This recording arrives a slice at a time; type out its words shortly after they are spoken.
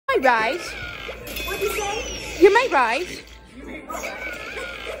may rise. What'd you say? You may rise.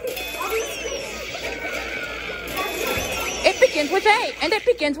 It begins with A and it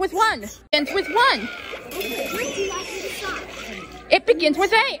begins with 1. It begins with 1. Okay, when do you like me to sign? It begins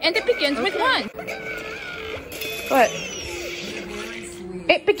with A and it begins with 1. What?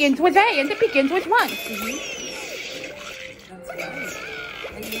 It begins with A and it begins with 1. That's right.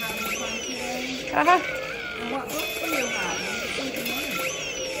 And you having fun today? Uh-huh. And what book do you have?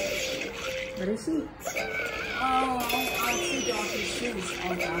 What is he? Oh, I see Dr. Seuss.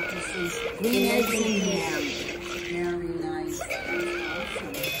 Oh, Dr. Seuss. Green eggs and ham. Very nice. That's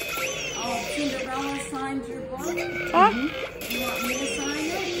awesome. Oh, Cinderella signed your book? Huh? You want me to sign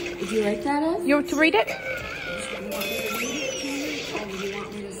it? Did you write that in? You want to read it? You want me to read it to you? Or do you want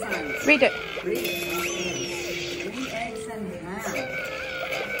me to sign it? Read it. Read it. Okay. Green eggs and ham.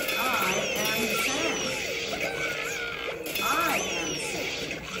 I am Sam. I am Sam.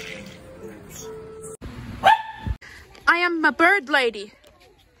 I am a bird lady.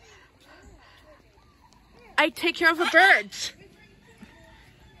 I take care of the birds.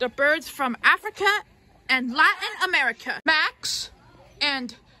 The birds from Africa and Latin America. Max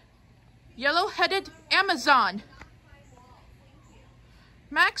and yellow-headed Amazon.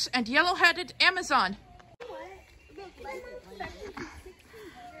 Max and yellow-headed Amazon.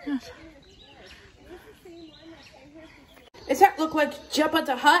 Does that look like Jabba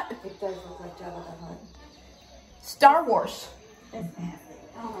the Hutt? It does look like Jabba the Hutt. Star Wars. I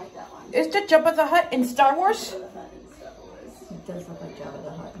don't like that one. Is it Jabba the Hutt in Star Wars? It does look like Jabba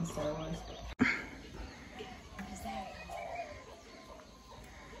the Hutt in Star Wars.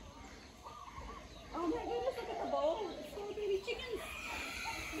 Oh my goodness, look at the bowl. It's full of baby chickens.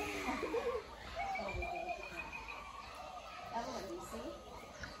 Evelyn, do you see?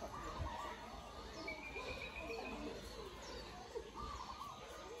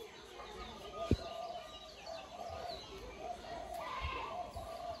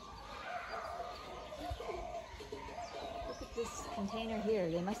 This container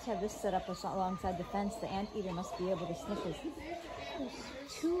here, they must have this set up alongside the fence. The anteater must be able to sniff his. There's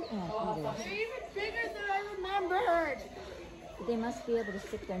 2 anteaters. Even bigger than I remembered. They must be able to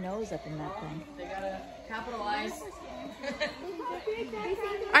stick their nose up in that thing. They gotta capitalize.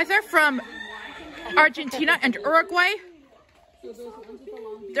 Are they from Argentina and Uruguay?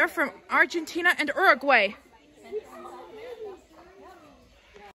 They're from Argentina and Uruguay.